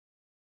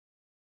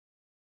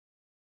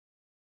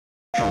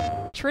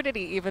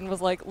Trinity even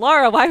was like,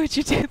 Lara, why would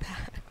you do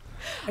that?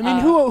 I mean,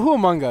 who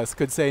among us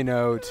could say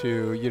no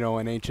to, you know,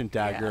 an ancient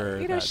dagger?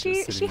 Yeah. You know,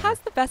 she has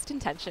the best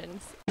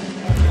intentions.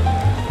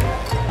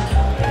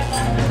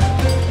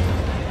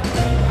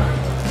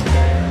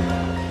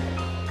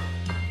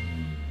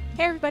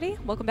 Hey everybody,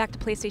 welcome back to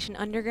PlayStation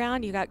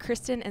Underground. You got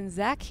Kristen and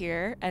Zach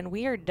here, and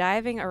we are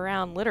diving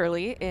around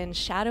literally in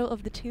Shadow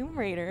of the Tomb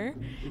Raider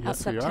out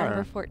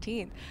September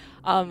 14th.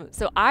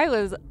 So I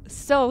was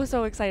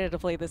so excited to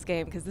play this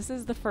game because this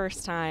is the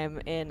first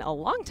time in a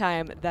long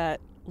time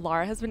that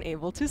Lara has been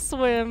able to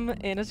swim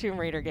in a Tomb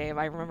Raider game.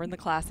 I remember in the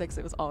classics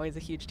it was always a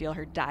huge deal,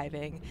 her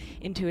diving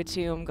into a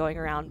tomb, going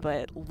around,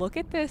 but look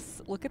at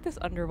this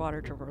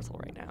underwater traversal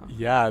right now.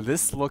 Yeah,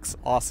 this looks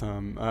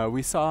awesome.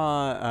 We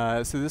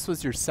saw, so this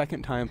was your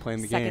second time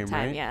playing the game, right?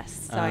 Second time,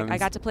 yes. So I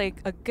got to play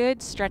a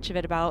good stretch of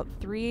it, about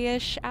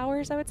 3-ish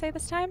hours, I would say,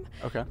 this time.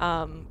 Okay.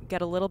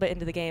 Get a little bit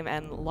into the game,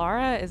 and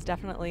Lara is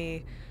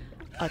definitely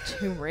a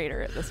Tomb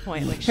Raider at this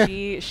point. Like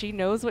she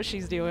knows what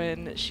she's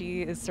doing.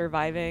 She is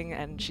surviving,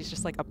 and she's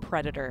just like a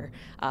predator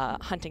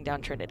hunting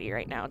down Trinity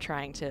right now,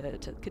 trying to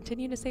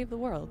continue to save the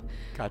world.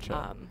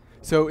 Gotcha.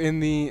 So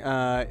in the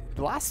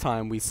last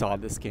time we saw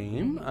this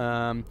game,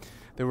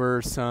 there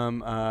were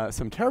some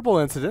terrible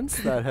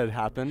incidents that had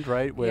happened,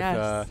 right?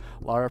 With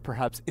Lara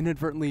perhaps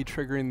inadvertently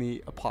triggering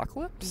the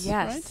apocalypse.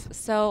 Yes. Right?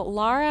 So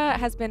Lara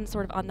has been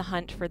sort of on the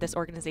hunt for this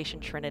organization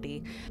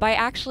Trinity. By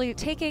actually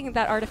taking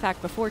that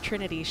artifact before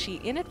Trinity, she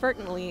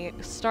inadvertently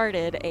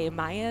started a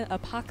Maya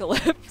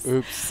apocalypse.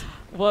 Oops.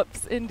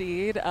 Whoops,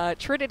 indeed.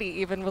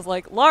 Trinity even was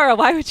like, Lara,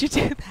 why would you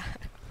do that?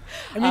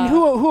 I mean,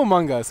 who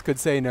among us could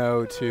say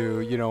no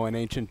to, you know, an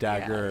ancient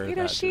dagger? Yeah. You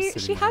know,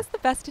 she has the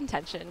best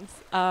intentions.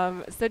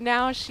 So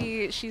now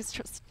she's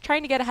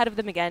trying to get ahead of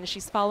them again.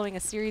 She's following a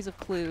series of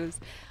clues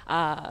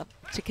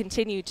to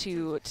continue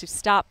to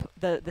stop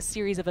the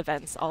series of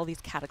events, all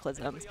these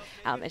cataclysms,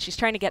 and she's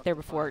trying to get there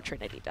before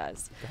Trinity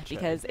does. Gotcha.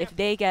 Because if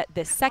they get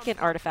this second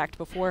artifact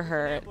before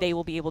her, they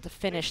will be able to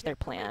finish their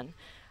plan.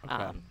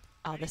 Okay.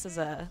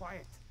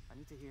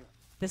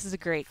 This is a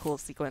great, cool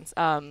sequence.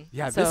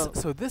 Yeah,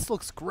 so this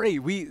looks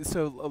great.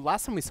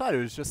 Last time we saw it, it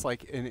was just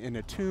like in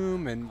a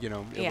tomb, and you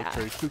know, it looked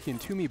very spooky and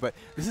tomby. But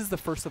this is the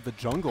first of the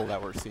jungle that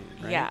we're seeing,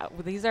 right? Yeah,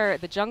 well, these are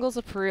the jungles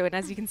of Peru, and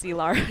as you can see,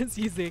 Lara is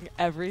using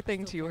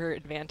everything to her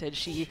advantage.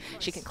 She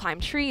can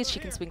climb trees, she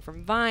can swing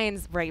from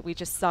vines. Right, we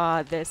just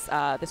saw this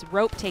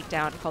rope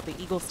takedown called the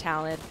Eagle's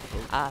Talon.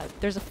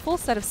 There's a full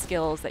set of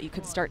skills that you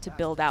can start to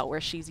build out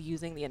where she's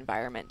using the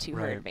environment to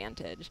her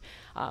advantage.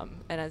 And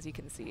as you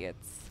can see,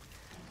 it's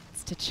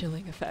to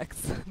chilling effects.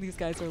 These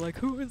guys are like,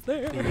 who is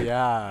there?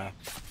 Yeah.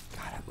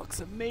 God, it looks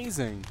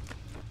amazing.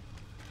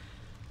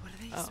 What are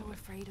they so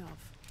afraid of?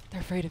 They're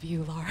afraid of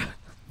you, Lara.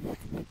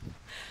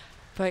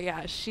 But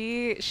yeah,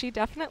 she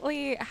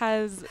definitely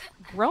has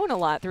grown a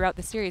lot throughout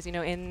the series. You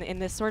know, in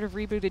this sort of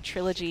rebooted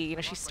trilogy, you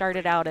know, she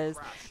started out as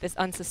this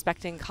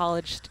unsuspecting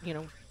college, you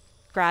know,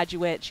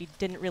 graduate. She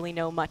didn't really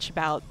know much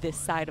about this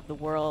side of the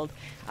world.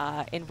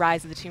 In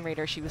Rise of the Tomb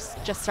Raider, she was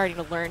just starting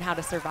to learn how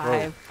to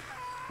survive.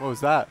 Whoa. What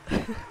was that?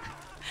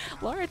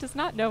 Lara does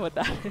not know what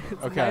that is.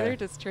 Okay. Neither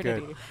does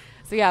Trinity. Good.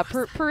 So yeah,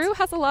 Peru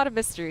has a lot of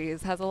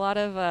mysteries, has a lot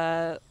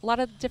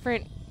of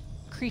different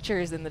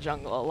creatures in the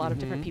jungle, a lot of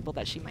different people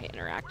that she might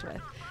interact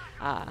with.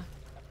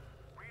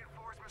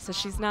 So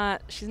she's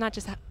not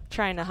just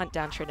trying to hunt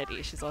down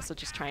Trinity. She's also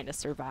just trying to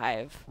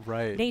survive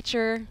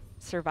nature,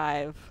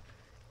 survive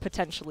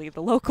potentially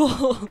the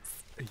locals.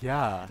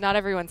 Yeah. Not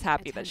everyone's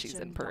happy that she's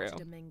in Peru.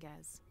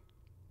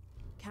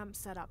 Camp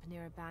set up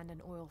near abandoned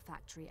oil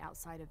factory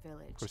outside a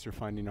village. Of course, you're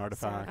finding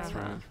artifacts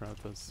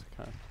throughout this.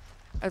 Okay.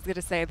 I was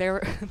gonna say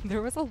there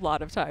was a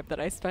lot of time that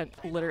I spent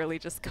literally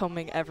just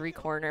combing every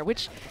corner,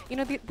 which, you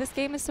know, this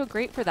game is so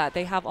great for that.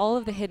 They have all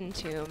of the hidden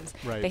tombs.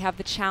 Right. They have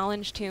the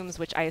challenge tombs,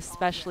 which I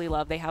especially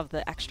love. They have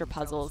the extra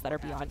puzzles that are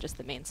beyond just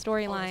the main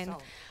storyline.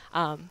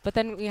 But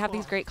then we have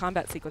these great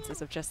combat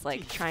sequences of just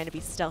like trying to be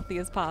stealthy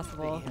as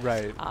possible,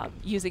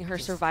 using her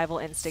survival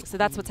instinct. So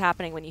that's what's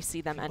happening when you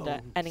see them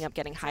ending up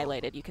getting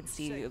highlighted. You can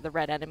see the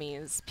red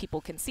enemies.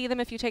 People can see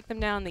them if you take them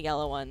down. The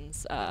yellow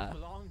ones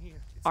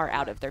are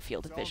out of their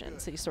field of vision.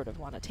 So you sort of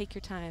want to take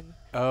your time,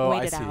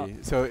 wait it out.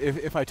 So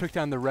if I took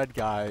down the red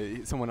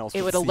guy, someone else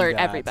would would see alert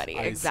that.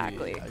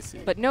 exactly. I see.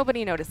 But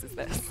nobody notices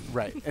this.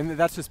 Right, and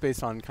that's just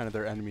based on kind of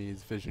their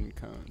enemy's vision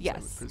cones. Yes. I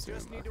would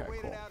presume.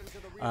 Okay,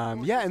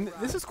 cool. Yeah, and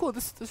this is cool.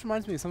 This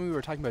reminds me of something we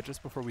were talking about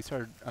just before we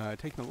started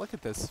taking a look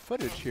at this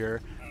footage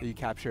here that you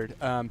captured.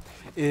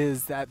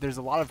 Is that there's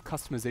a lot of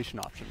customization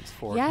options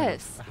for kind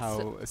of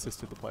how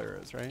assisted the player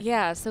is, right?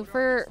 Yeah. So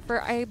for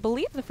I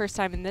believe the first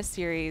time in this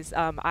series,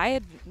 I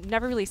had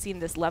never really seen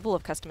this level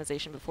of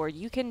customization before.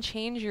 You can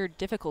change your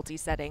difficulty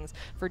settings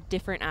for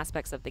different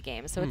aspects of the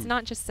game. So it's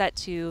not just set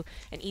to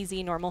an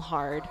easy, normal,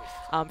 hard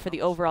for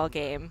the overall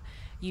game.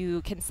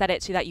 You can set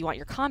it to that you want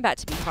your combat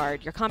to be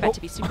hard, your combat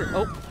to be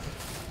super.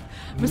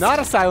 Not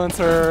a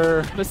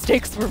silencer.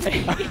 Mistakes were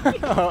made.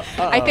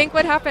 I think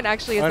what happened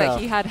actually is that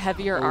he had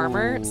heavier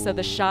armor, so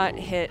the shot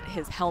hit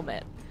his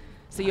helmet.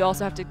 So you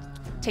also have to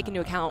take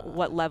into account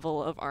what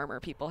level of armor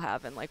people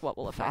have and like what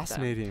will affect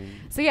Fascinating. them.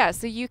 So yeah,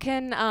 so you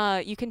can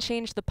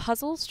change the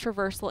puzzles,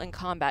 traversal, and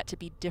combat to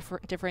be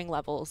differing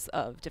levels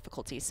of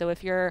difficulty. So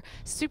if you're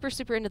super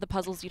into the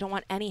puzzles, you don't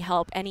want any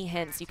help, any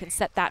hints, you can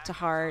set that to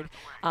hard.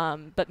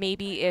 But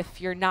maybe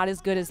if you're not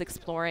as good as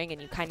exploring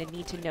and you kind of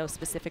need to know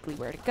specifically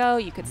where to go,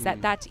 you could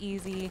set that to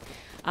easy.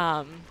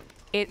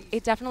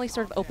 It definitely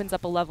sort of opens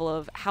up a level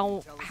of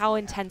how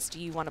intense do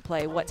you want to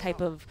play, what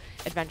type of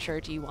adventure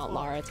do you want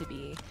Lara to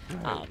be,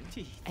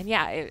 and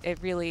yeah, it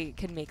really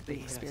can make the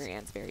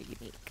experience very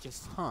unique.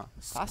 Huh,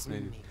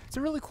 fascinating. It's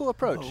a really cool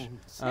approach.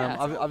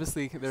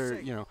 Obviously,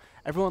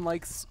 everyone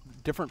likes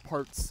different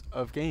parts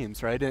of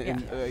games, right?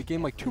 And a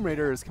game like Tomb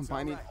Raider is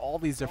combining all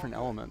these different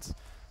elements.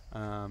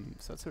 So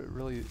that's a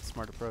really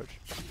smart approach.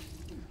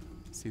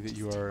 See that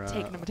you are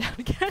taking them down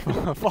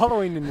again.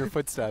 following in your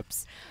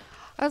footsteps.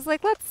 I was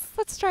like,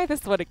 let's try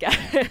this one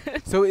again.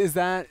 So is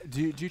that,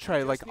 do you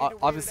try, like,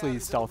 obviously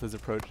stealth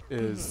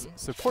is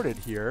supported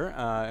here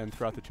and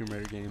throughout the Tomb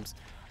Raider games.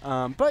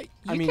 But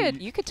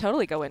you could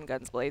totally go in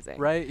guns blazing.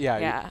 Right? Yeah.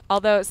 Yeah.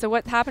 Although, so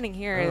what's happening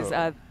here is,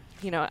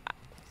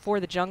 for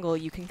the jungle,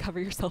 you can cover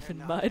yourself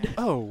in mud.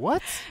 Oh,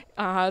 what?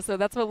 So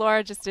that's what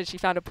Laura just did. She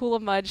found a pool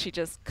of mud. She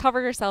just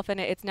covered herself in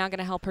it. It's now going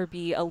to help her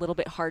be a little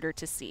bit harder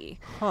to see.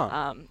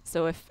 Huh.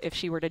 So if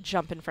she were to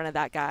jump in front of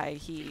that guy,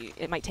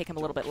 it might take him a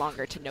little bit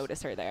longer to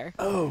notice her there.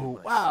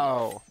 Oh,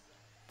 wow.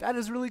 That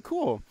is really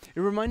cool. It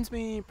reminds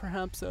me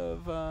perhaps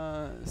of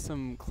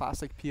some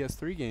classic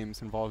PS3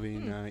 games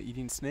involving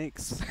eating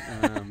snakes.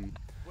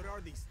 What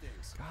are these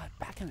things? God,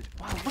 back in the...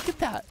 Wow, look at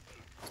that.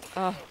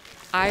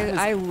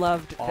 I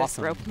loved this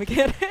rope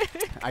mechanic.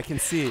 I can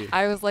see.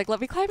 I was like, let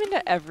me climb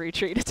into every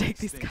tree to take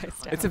these guys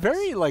down. It's a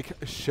very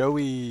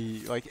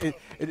showy, like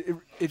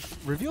it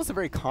reveals a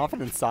very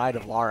confident side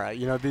of Lara.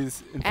 You know,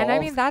 these. And I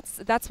mean,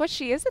 that's what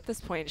she is at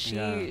this point.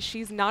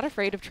 She's not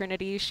afraid of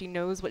Trinity. She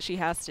knows what she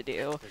has to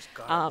do.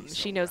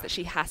 She knows that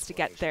she has to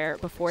get there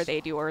before they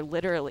do, or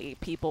literally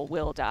people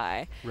will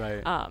die.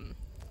 Right.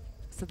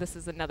 So this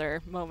is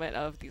another moment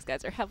of these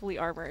guys are heavily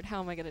armored. How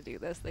am I going to do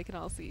this? They can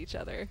all see each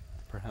other.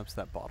 Perhaps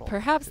that bottle.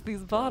 Perhaps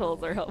these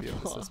bottles are helpful. Be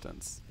of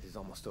assistance. It is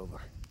almost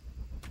over.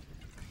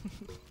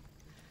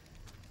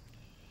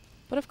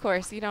 But of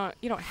course, you don't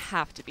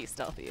have to be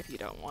stealthy if you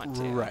don't want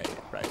to. Right.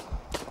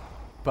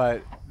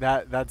 But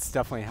that's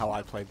definitely how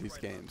I play these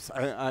games.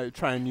 I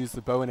try and use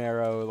the bow and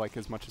arrow like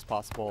as much as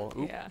possible.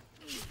 Oop. Yeah.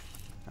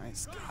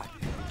 Nice. God.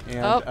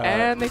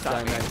 And they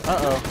saw me. Nice.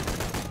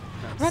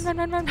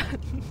 Run.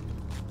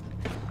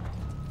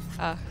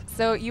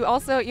 So you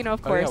also,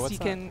 of course, you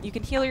can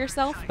heal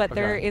yourself, but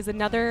there is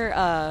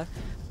another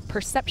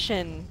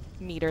perception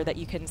meter that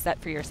you can set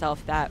for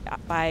yourself that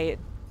by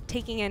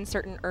taking in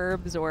certain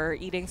herbs or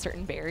eating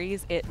certain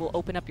berries, it will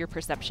open up your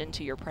perception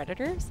to your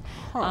predators.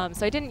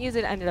 So I didn't use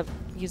it, ended up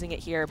using it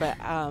here, but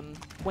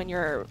when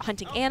you're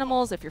hunting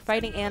animals, if you're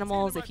fighting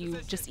animals, if you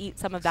just eat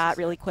some of that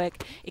really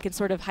quick, it can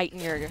sort of heighten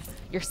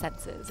your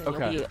senses, and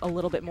you'll be a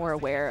little bit more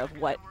aware of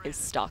what is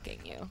stalking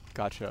you.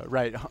 Gotcha.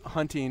 Right.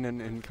 Hunting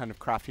and kind of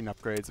crafting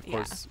upgrades, of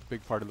course,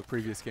 big part of the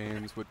previous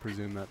games would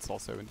presume that's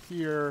also in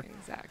here.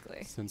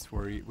 Exactly. Since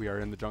we are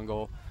in the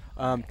jungle.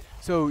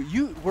 So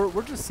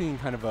we're just seeing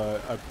kind of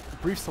a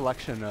brief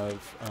selection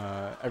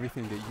of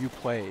everything that you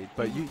played,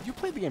 but you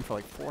played the game for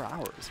like 4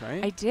 hours,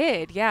 right? I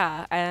did,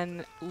 yeah.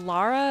 And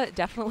Lara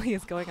definitely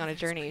is going on a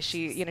journey.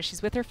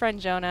 She's with her friend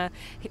Jonah.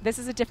 This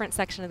is a different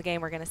section of the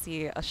game. We're going to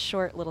see a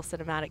short little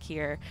cinematic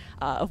here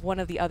of one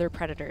of the other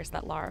predators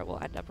that Lara will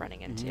end up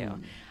running into.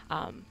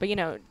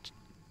 But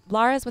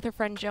Lara's with her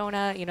friend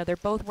Jonah. They're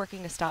both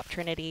working to stop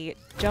Trinity.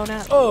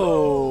 Jonah.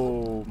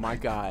 Oh my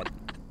God.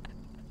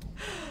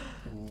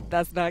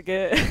 That's not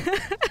good.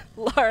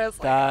 Lara's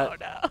like, oh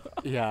no.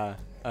 Yeah.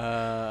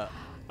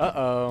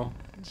 Uh-oh.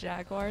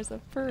 Jaguars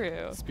of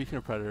Peru. Speaking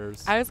of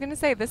predators. I was going to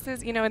say, this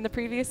is, in the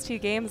previous 2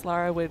 games,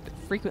 Lara would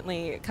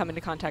frequently come into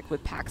contact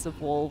with packs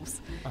of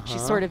wolves.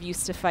 She's sort of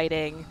used to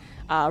fighting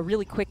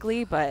really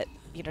quickly, but,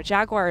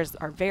 jaguars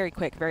are very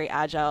quick, very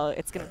agile.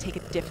 It's going to take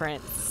a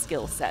different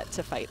skill set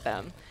to fight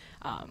them.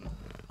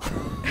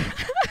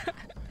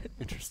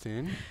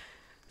 Interesting.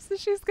 So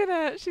she's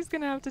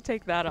gonna have to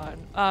take that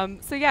on.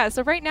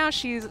 So right now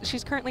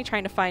she's currently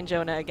trying to find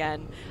Jonah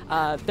again.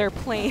 Their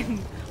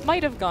plane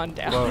might have gone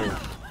down. Whoa.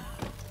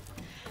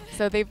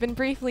 So they've been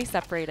briefly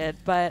separated,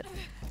 but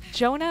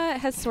Jonah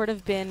has sort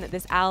of been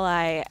this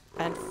ally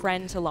and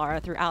friend to Lara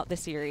throughout the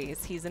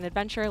series. He's an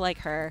adventurer like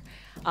her.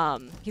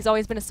 He's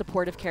always been a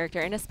supportive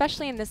character, and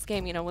especially in this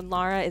game, when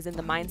Lara is in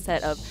the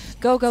mindset of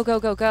go,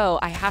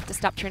 I have to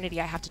stop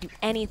Trinity, I have to do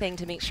anything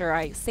to make sure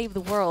I save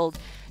the world.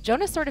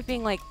 Jonah's sort of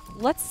being like,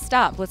 let's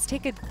stop, let's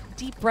take a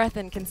deep breath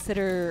and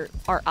consider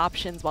our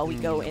options while we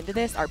go into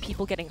this. Are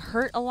people getting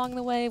hurt along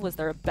the way? Was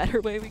there a better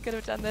way we could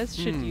have done this?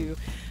 Should you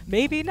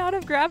maybe not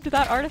have grabbed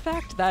that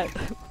artifact that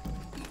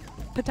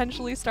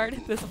potentially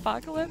started this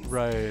apocalypse.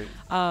 Right.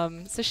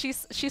 So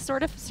she's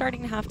sort of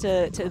starting to have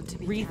to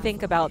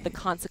rethink about the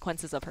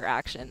consequences of her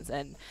actions.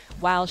 And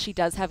while she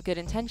does have good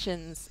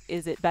intentions,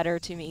 is it better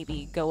to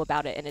maybe go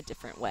about it in a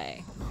different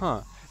way?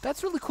 Huh.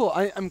 That's really cool.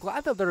 I'm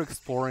glad that they're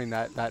exploring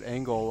that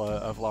angle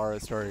of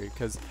Lara's story,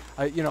 because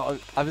you know,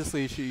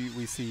 obviously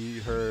we see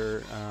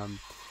her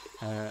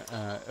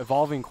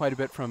evolving quite a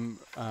bit from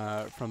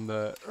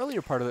the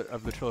earlier part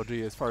of the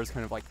trilogy, as far as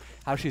kind of like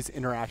how she's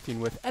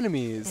interacting with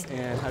enemies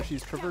and how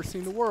she's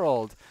traversing the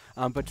world.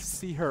 But to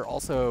see her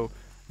also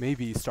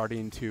maybe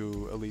starting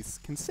to at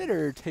least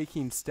consider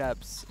taking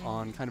steps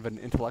on kind of an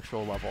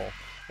intellectual level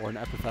or an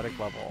empathetic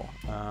level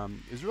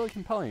is really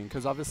compelling,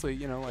 because obviously,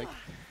 you know, like,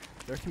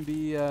 there can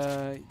be,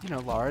 you know,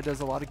 Lara does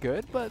a lot of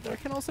good, but there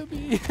can also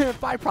be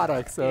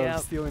byproducts of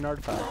stealing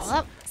artifacts.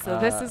 Yep. So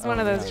this is one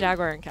of those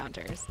Jaguar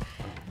encounters.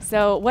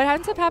 So what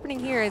ends up happening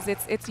here is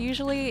it's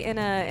usually in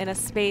a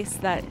space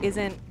that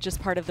isn't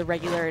just part of the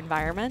regular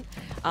environment.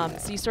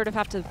 So you sort of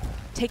have to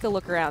take a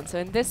look around. So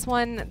in this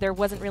one, there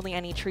wasn't really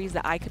any trees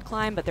that I could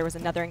climb, but there was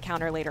another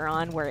encounter later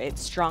on where it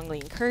strongly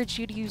encouraged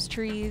you to use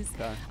trees.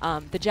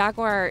 Okay. The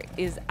Jaguar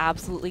is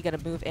absolutely going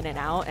to move in and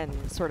out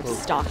and sort of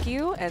stalk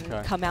you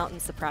and come out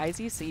and surprise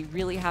you. So you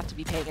really have to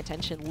be paying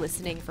attention,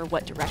 listening for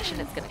what direction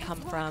it's going to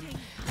come from.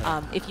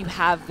 If you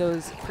have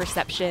those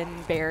perception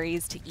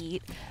berries to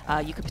eat,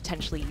 you could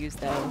potentially use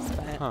those.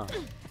 But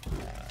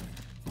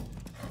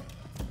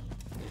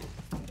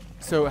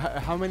So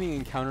how many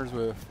encounters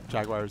with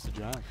Jaguars did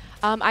you have?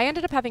 I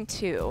ended up having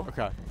 2.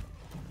 Okay.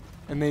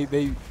 And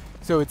they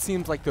so it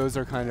seems like those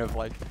are kind of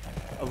like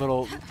a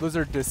little, those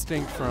are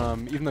distinct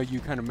from, even though you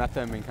kind of met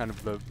them in kind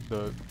of the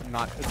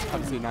not, it's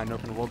obviously not an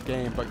open world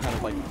game, but kind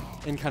of like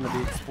in kind of the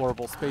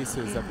explorable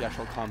spaces that the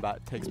actual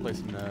combat takes place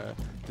in a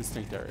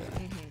distinct area.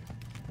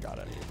 Got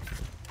it.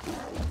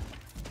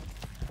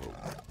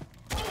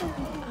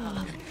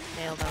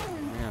 Nailed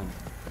them. Man.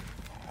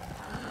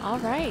 All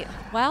right.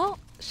 Well,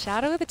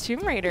 Shadow of the Tomb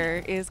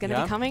Raider is going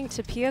to be coming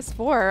to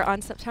PS4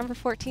 on September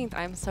 14th.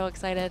 I'm so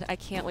excited. I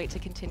can't wait to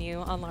continue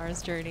on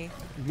Lara's journey.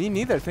 Me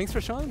neither. Thanks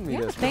for showing me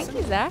this. Thank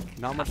you, Zach.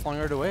 Not much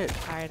longer to wait.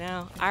 I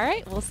know. All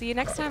right. We'll see you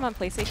next time on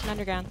PlayStation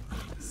Underground.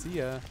 See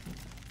ya.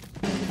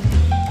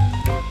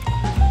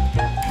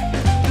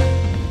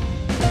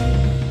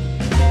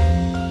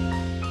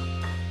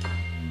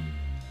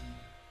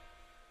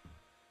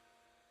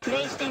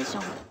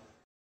 PlayStation